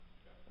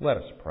Let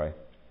us pray.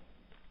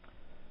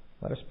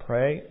 Let us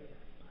pray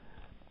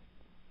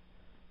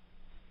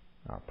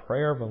our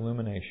prayer of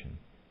illumination.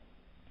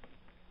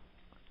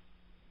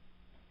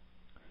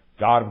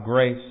 God of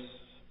grace,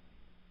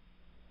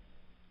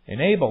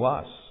 enable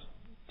us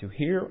to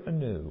hear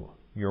anew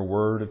your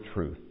word of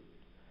truth,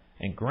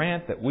 and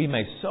grant that we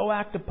may so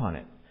act upon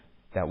it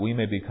that we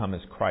may become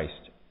as Christ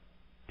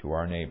to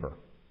our neighbor.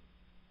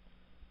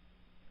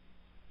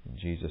 In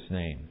Jesus'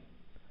 name,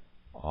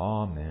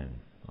 amen.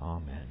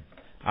 Amen.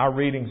 Our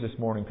readings this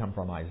morning come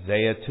from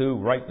Isaiah 2,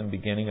 right in the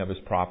beginning of his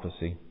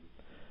prophecy,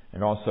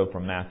 and also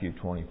from Matthew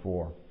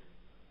 24,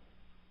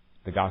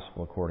 the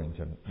Gospel according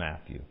to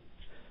Matthew.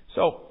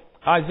 So,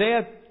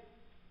 Isaiah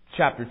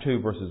chapter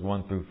 2, verses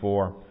 1 through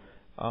 4,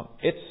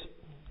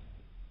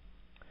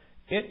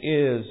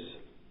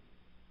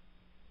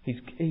 he's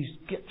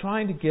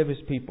trying to give his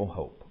people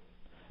hope,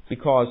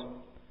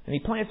 and he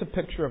plants a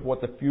picture of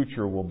what the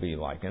future will be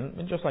like.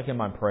 And just like in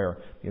my prayer,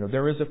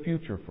 there is a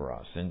future for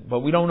us, but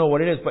we don't know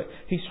what it is. But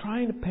he's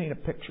trying to paint a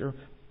picture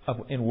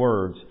in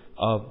words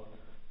of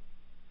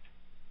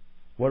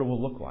what it will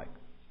look like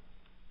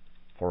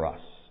for us.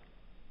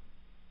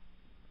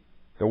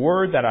 The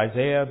word that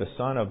Isaiah, the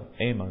son of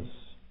Amos,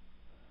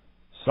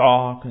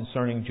 saw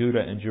concerning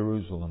Judah and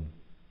Jerusalem.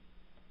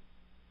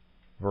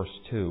 Verse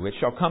 2, it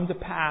shall come to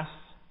pass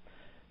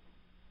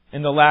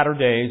in the latter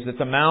days that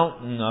the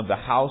mountain of the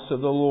house of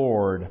the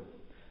Lord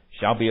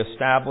shall be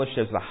established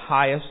as the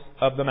highest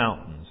of the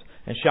mountains,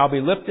 and shall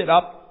be lifted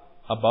up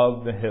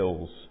above the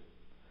hills.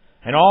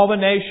 And all the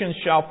nations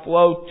shall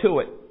flow to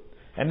it.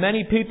 And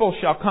many people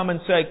shall come and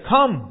say,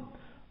 Come,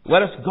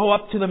 let us go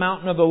up to the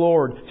mountain of the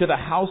Lord, to the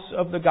house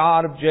of the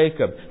God of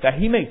Jacob, that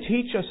He may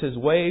teach us His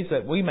ways,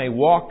 that we may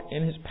walk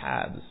in His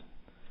paths.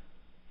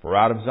 For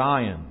out of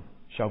Zion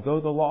shall go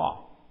the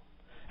law,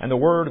 and the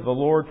word of the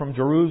Lord from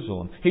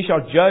Jerusalem. He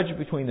shall judge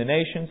between the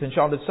nations, and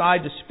shall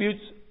decide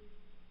disputes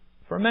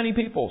for many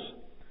peoples.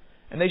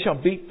 And they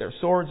shall beat their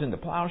swords into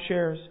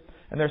plowshares,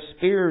 and their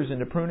spears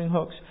into pruning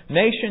hooks.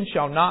 Nation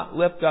shall not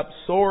lift up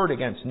sword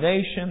against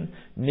nation,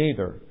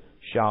 neither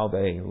shall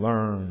they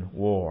learn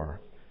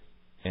war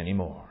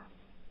anymore.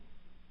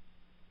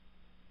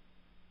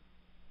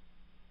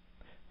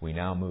 We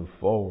now move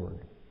forward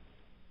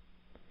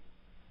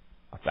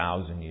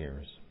 1,000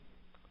 years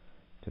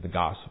to the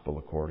Gospel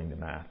according to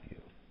Matthew.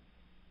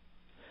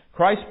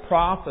 Christ's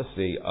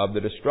prophecy of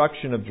the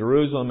destruction of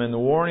Jerusalem and the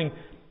warning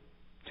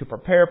to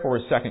prepare for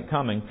His second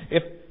coming.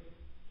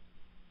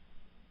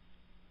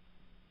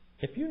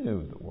 If you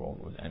knew the world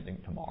was ending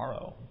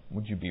tomorrow,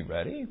 would you be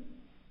ready?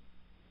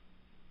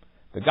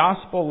 The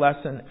Gospel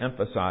lesson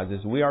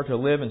emphasizes we are to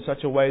live in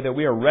such a way that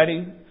we are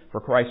ready for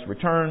Christ's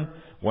return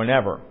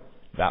whenever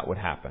that would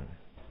happen.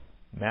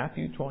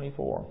 Matthew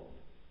 24,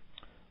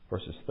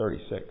 verses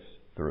 36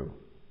 through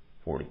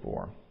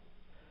 44.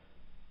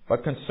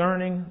 But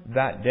concerning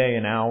that day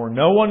and hour,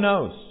 no one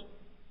knows,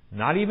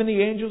 not even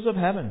the angels of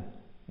heaven,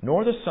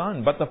 nor the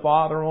Son, but the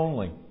Father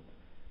only.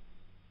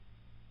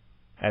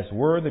 As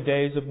were the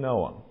days of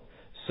Noah,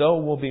 so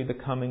will be the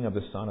coming of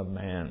the Son of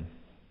Man.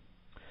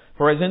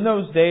 For as in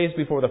those days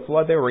before the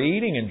flood, they were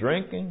eating and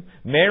drinking,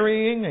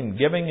 marrying and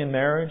giving in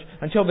marriage,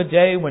 until the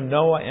day when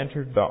Noah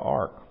entered the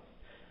ark.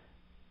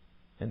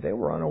 And they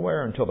were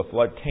unaware until the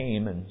flood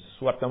came and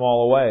swept them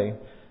all away.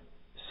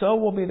 So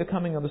will be the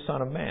coming of the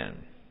Son of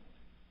Man.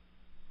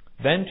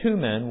 Then 2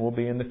 men will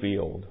be in the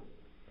field.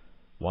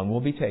 One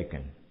will be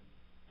taken,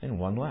 and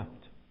one left.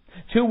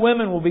 2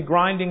 women will be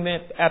grinding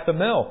at the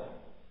mill.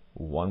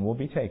 One will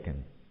be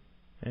taken,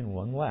 and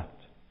one left.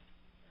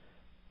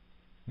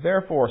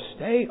 Therefore,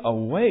 stay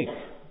awake,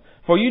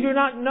 for you do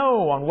not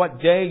know on what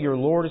day your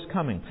Lord is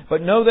coming.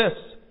 But know this,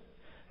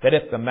 that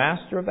if the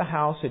master of the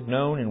house had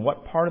known in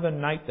what part of the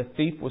night the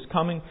thief was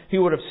coming, he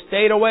would have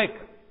stayed awake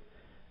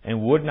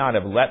and would not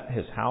have let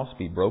his house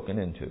be broken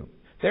into.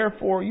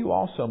 Therefore, you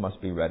also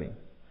must be ready,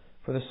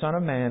 for the Son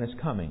of Man is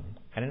coming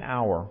at an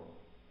hour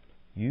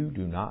you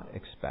do not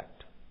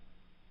expect.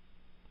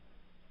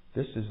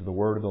 This is the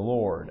word of the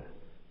Lord.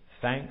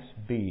 Thanks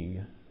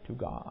be to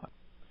God.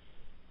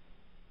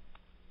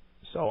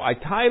 So I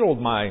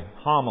titled my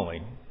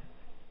homily,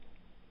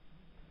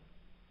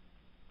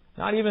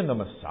 Not Even the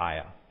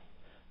Messiah.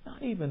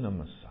 Not even the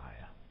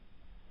Messiah.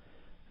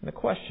 And the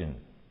question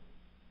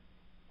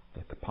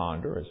to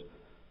ponder is,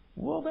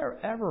 will there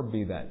ever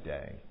be that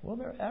day? Will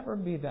there ever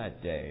be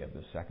that day of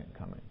the second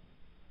coming?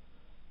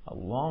 A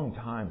long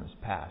time has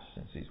passed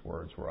since these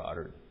words were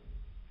uttered.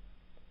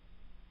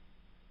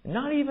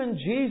 Not even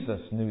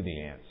Jesus knew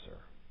the answer.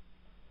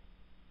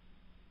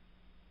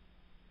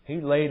 He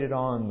laid it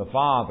on the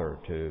Father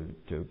to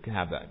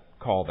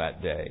call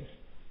that day.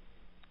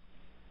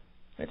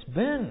 It's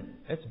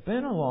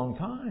been a long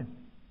time.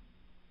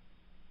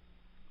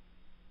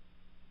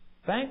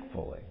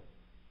 Thankfully,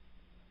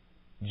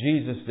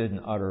 Jesus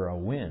didn't utter a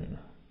when,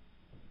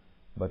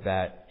 but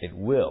that it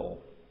will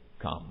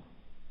come.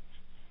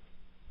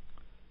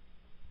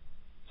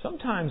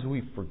 Sometimes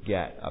we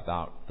forget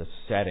about the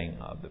setting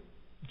of the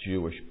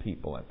Jewish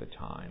people at the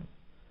time.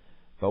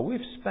 But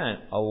we've spent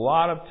a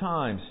lot of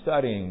time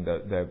studying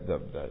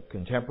the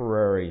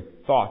contemporary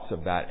thoughts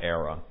of that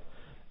era.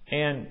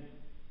 And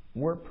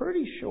we're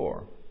pretty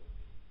sure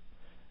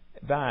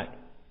that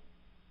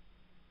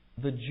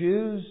the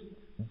Jews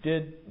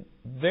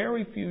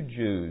very few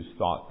Jews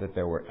thought that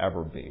there would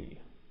ever be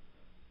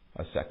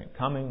a second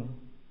coming.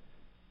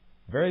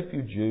 Very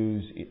few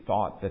Jews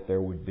thought that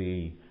there would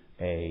be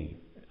a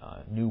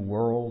new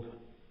world.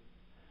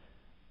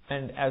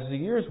 And as the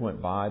years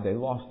went by, they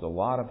lost a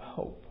lot of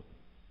hope.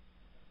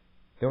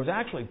 There was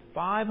actually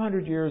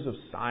 500 years of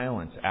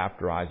silence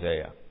after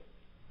Isaiah.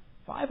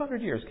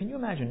 500 years. Can you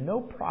imagine? No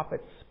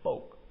prophet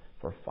spoke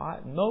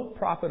no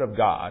prophet of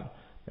God.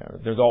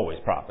 There's always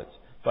prophets,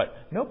 but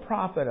no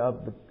prophet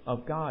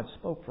of God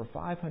spoke for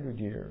 500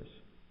 years.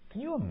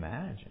 Can you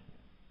imagine?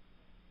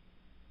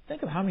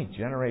 Think of how many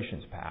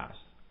generations passed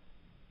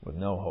with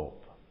no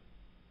hope.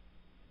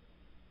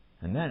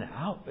 And then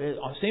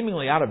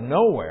seemingly out of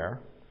nowhere,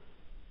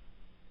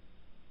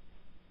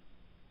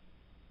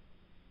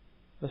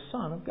 the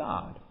Son of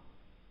God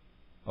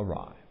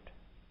arrived.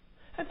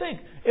 And think,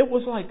 it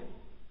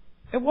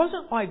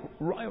wasn't like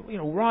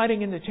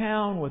riding into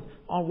town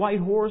on white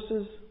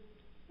horses.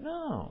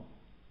 No.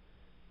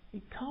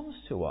 He comes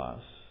to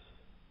us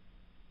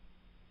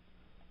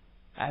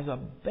as a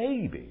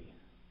baby,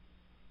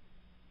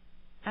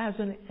 as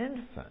an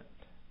infant,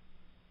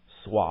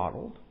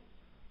 swaddled,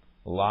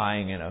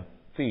 lying in a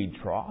feed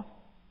trough.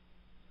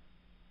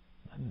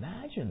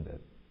 Imagine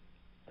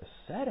the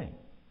setting.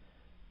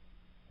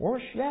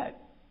 Worse yet,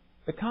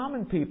 the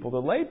common people,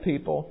 the lay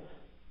people,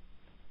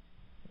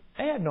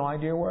 they had no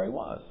idea where he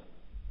was.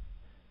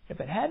 If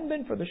it hadn't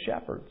been for the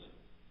shepherds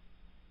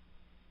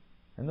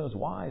and those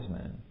wise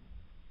men,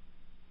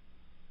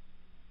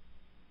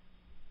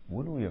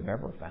 would we have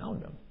ever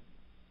found him?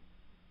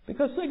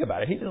 Because think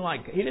about it, he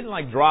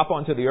didn't drop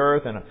onto the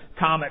earth and a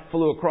comet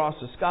flew across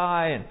the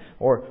sky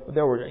or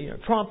there were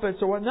trumpets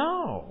or what.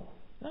 No.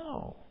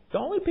 The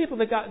only people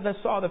that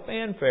saw the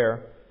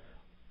fanfare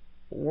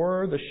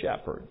were the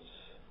shepherds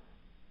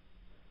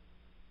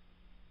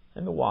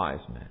and the wise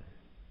men.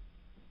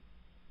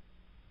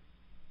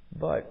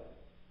 But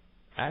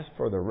as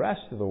for the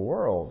rest of the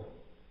world,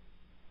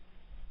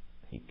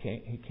 he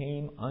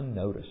came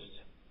unnoticed.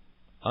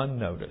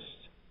 Unnoticed.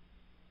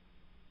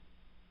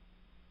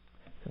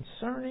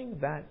 Concerning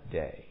that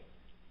day,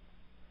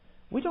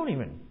 we don't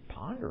even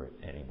ponder it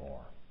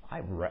anymore.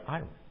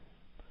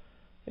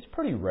 It's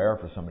pretty rare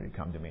for somebody to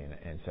come to me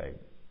and say,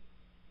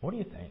 "What do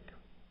you think?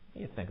 What do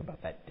you think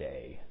about that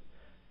day?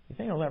 You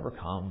think it'll ever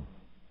come?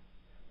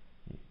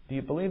 Do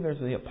you believe there's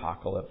the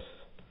apocalypse?"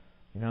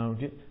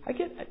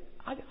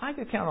 I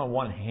could count on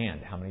one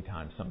hand how many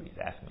times somebody's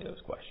asked me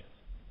those questions.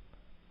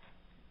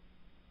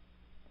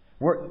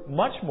 We're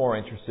much more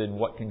interested in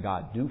what can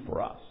God do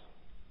for us.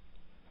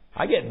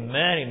 I get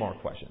many more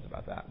questions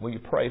about that. Will you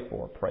pray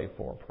for?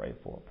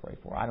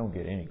 I don't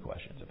get any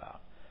questions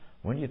about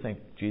when do you think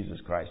Jesus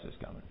Christ is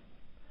coming.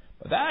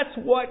 But that's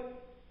what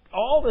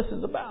all this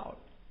is about.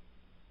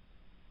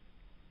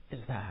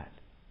 Is that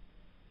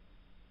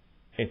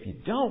if you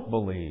don't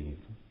believe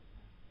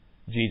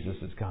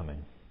Jesus is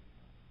coming,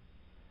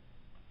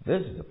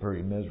 this is a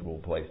pretty miserable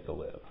place to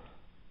live.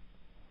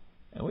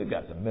 And we've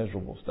got some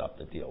miserable stuff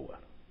to deal with.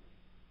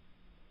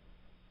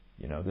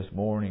 This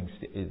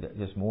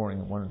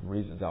morning, one of the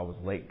reasons I was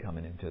late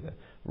coming into the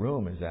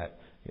room is that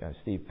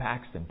Steve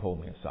Paxton pulled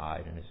me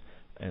aside, and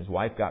his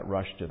wife got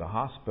rushed to the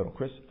hospital.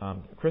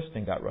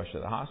 Kristen got rushed to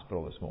the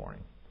hospital this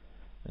morning,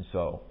 and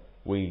so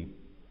we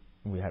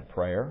had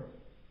prayer,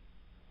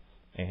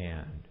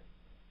 and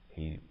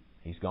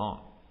he's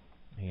gone.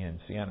 He and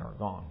Sienna are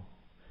gone,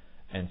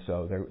 and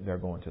so they're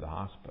going to the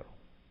hospital.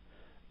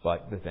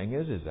 But the thing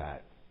is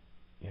that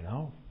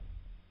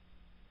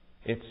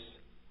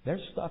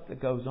there's stuff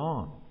that goes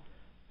on.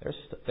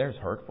 There's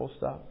hurtful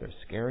stuff. There's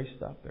scary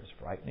stuff. There's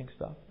frightening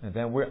stuff. And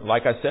then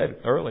like I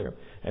said earlier,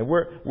 and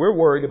we're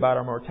worried about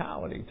our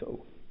mortality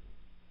too.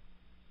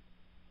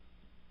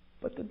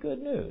 But the good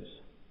news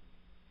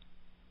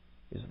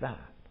is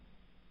that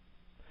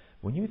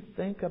when you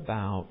think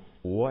about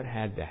what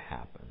had to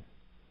happen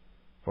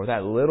for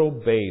that little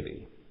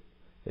baby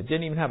that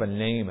didn't even have a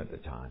name at the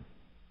time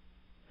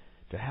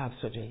to have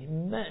such an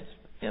immense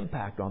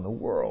impact on the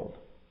world,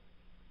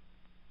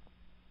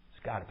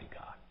 it's got to be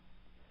God.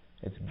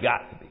 It's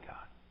got to be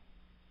God.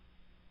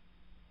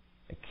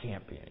 It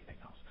can't be anything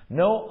else.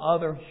 No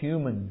other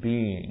human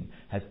being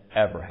has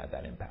ever had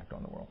that impact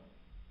on the world.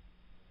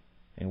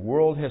 In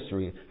world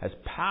history, as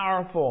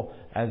powerful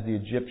as the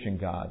Egyptian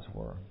gods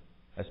were,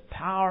 as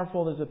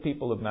powerful as the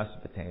people of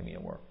Mesopotamia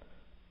were,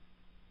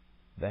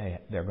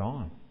 they're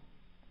gone.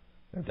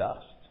 They're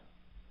dust.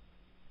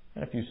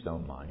 And a few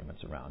stone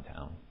monuments around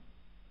town.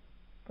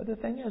 But the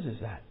thing is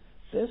that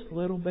this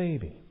little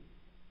baby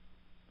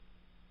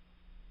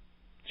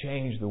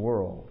changed the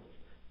world,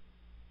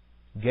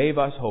 gave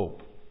us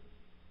hope.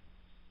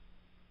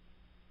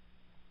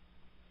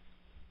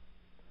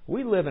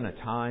 We live in a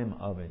time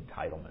of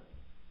entitlement.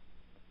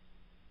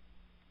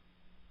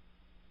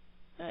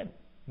 And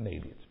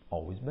maybe it's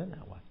always been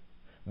that way.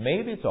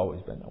 Maybe it's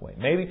always been that way.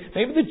 Maybe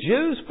the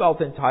Jews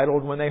felt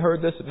entitled when they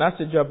heard this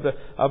message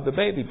of the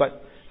baby.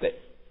 But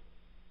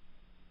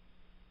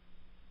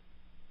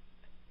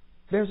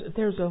there's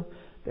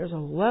a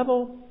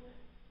level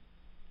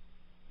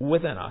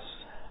within us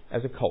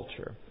as a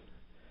culture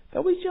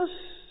that we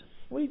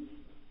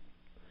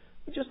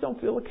just don't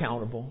feel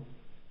accountable.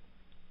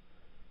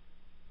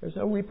 There's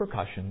no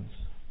repercussions.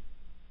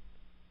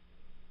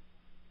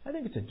 I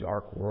think it's a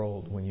dark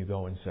world when you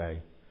go and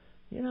say,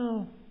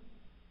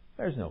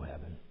 there's no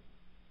heaven.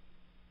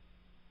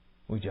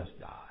 We just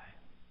die.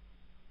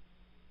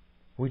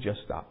 We just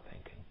stop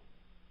thinking.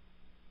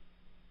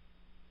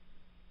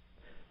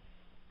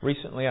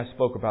 Recently I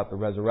spoke about the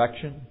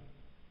resurrection.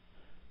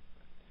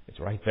 It's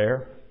right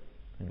there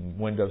in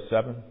Windows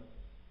 7.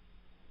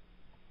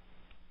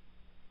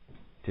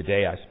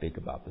 Today I speak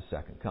about the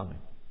second coming.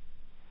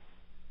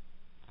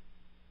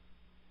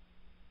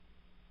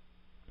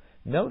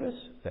 Notice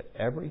that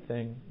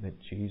everything that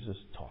Jesus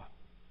taught,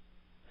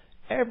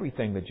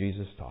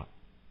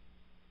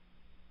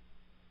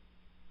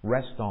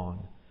 rests on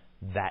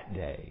that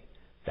day,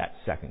 that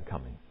second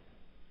coming.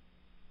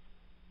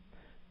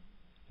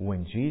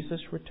 When Jesus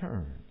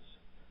returns,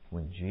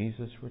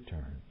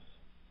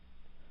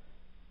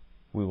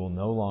 we will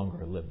no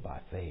longer live by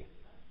faith.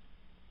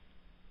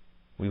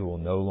 We will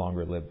no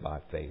longer live by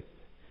faith.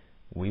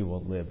 We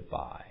will live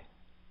by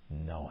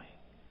knowing.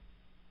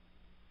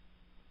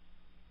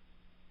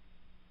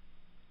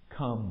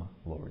 Come,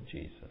 Lord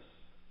Jesus.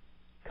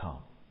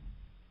 Come.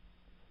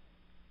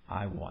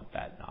 I want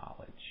that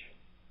knowledge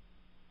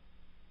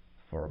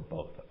for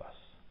both of us.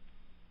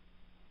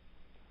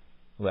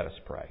 Let us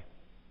pray.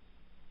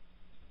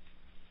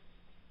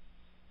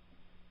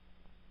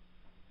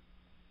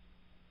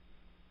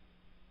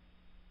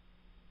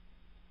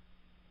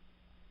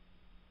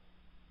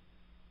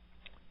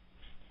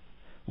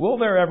 Will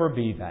there ever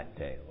be that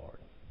day, Lord?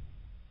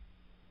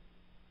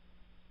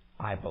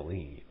 I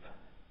believe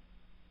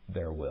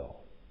there will.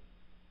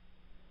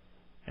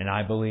 And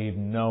I believe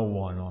no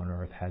one on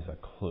earth has a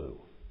clue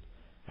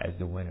as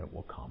to when it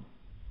will come.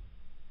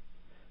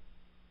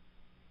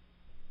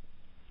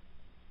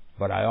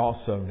 But I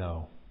also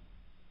know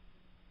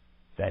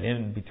that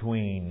in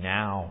between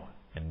now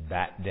and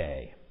that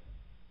day,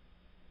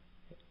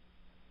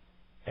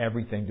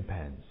 everything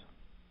depends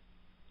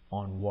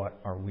on what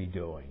are we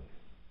doing.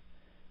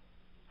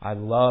 I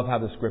love how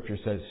the Scripture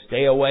says,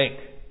 stay awake.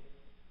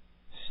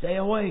 Stay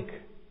awake.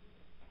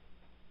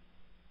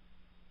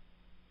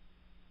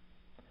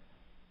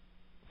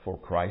 For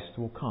Christ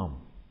will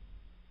come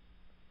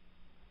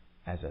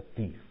as a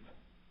thief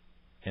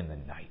in the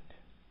night.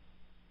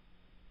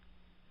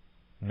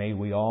 May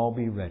we all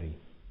be ready.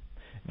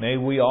 May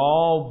we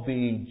all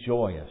be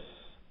joyous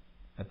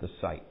at the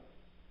sight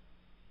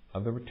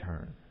of the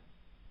return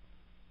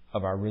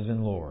of our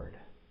risen Lord.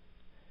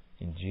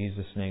 In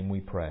Jesus' name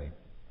we pray.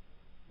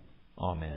 Amen.